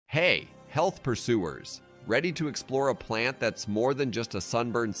Hey, health pursuers! Ready to explore a plant that's more than just a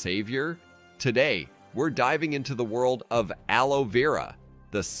sunburn savior? Today, we're diving into the world of aloe vera,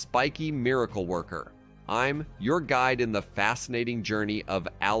 the spiky miracle worker. I'm your guide in the fascinating journey of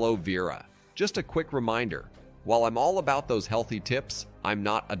aloe vera. Just a quick reminder, while I'm all about those healthy tips, I'm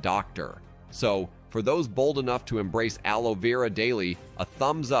not a doctor. So, for those bold enough to embrace aloe vera daily, a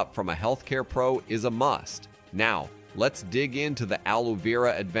thumbs up from a healthcare pro is a must. Now, let's dig into the aloe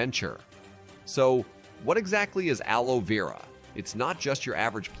vera adventure. So, what exactly is aloe vera? It's not just your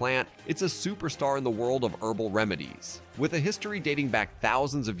average plant, it's a superstar in the world of herbal remedies. With a history dating back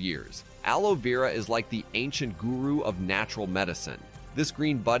thousands of years, aloe vera is like the ancient guru of natural medicine. This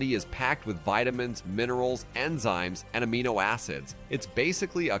green buddy is packed with vitamins, minerals, enzymes, and amino acids. It's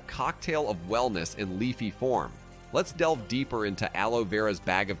basically a cocktail of wellness in leafy form. Let's delve deeper into aloe vera's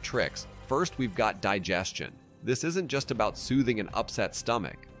bag of tricks. First, we've got digestion. This isn't just about soothing an upset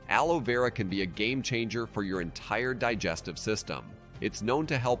stomach. Aloe vera can be a game changer for your entire digestive system. It's known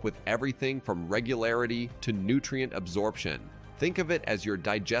to help with everything from regularity to nutrient absorption. Think of it as your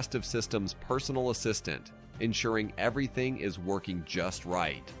digestive system's personal assistant, ensuring everything is working just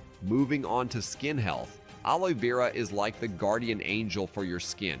right. Moving on to skin health, aloe vera is like the guardian angel for your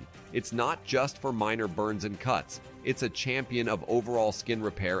skin. It's not just for minor burns and cuts, it's a champion of overall skin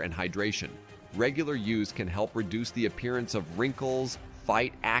repair and hydration. Regular use can help reduce the appearance of wrinkles,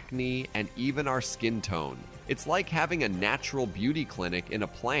 fight acne, and even our skin tone. It's like having a natural beauty clinic in a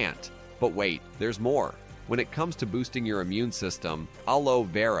plant. But wait, there's more. When it comes to boosting your immune system, aloe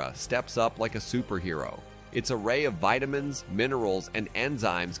vera steps up like a superhero. Its array of vitamins, minerals, and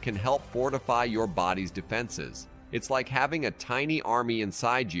enzymes can help fortify your body's defenses. It's like having a tiny army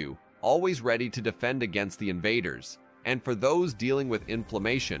inside you, always ready to defend against the invaders. And for those dealing with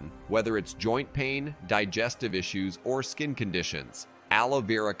inflammation, whether it's joint pain, digestive issues, or skin conditions, aloe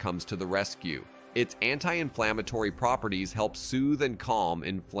vera comes to the rescue. Its anti-inflammatory properties help soothe and calm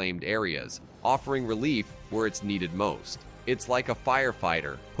inflamed areas, offering relief where it's needed most. It's like a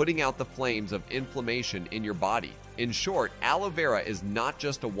firefighter, putting out the flames of inflammation in your body. In short, aloe vera is not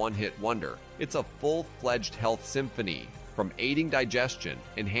just a one-hit wonder, it's a full-fledged health symphony. From aiding digestion,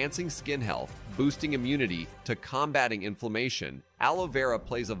 enhancing skin health, boosting immunity, to combating inflammation, aloe vera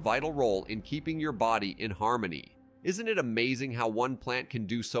plays a vital role in keeping your body in harmony. Isn't it amazing how one plant can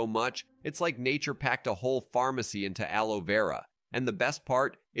do so much? It's like nature packed a whole pharmacy into aloe vera. And the best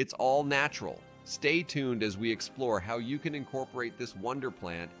part, it's all natural. Stay tuned as we explore how you can incorporate this wonder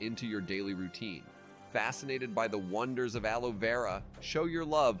plant into your daily routine. Fascinated by the wonders of aloe vera? Show your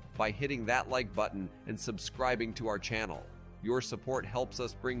love by hitting that like button and subscribing to our channel. Your support helps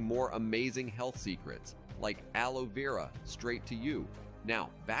us bring more amazing health secrets, like aloe vera, straight to you. Now,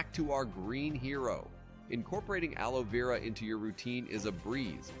 back to our green hero. Incorporating aloe vera into your routine is a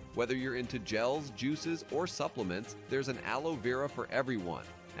breeze. Whether you're into gels, juices, or supplements, there's an aloe vera for everyone.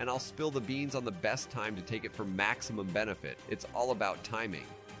 And I'll spill the beans on the best time to take it for maximum benefit. It's all about timing.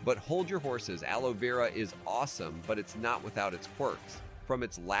 But hold your horses, aloe vera is awesome, but it's not without its quirks. From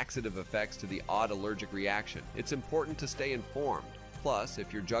its laxative effects to the odd allergic reaction, it's important to stay informed. Plus,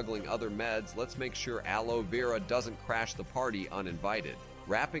 if you're juggling other meds, let's make sure aloe vera doesn't crash the party uninvited.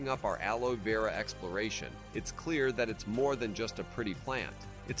 Wrapping up our aloe vera exploration, it's clear that it's more than just a pretty plant.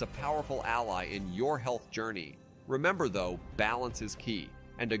 It's a powerful ally in your health journey. Remember though, balance is key,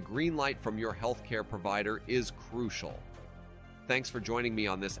 and a green light from your healthcare provider is crucial. Thanks for joining me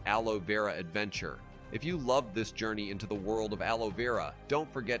on this aloe vera adventure. If you loved this journey into the world of aloe vera, don't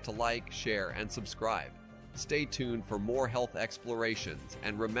forget to like, share, and subscribe. Stay tuned for more health explorations,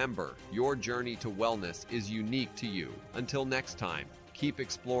 and remember, your journey to wellness is unique to you. Until next time, keep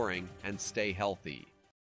exploring and stay healthy.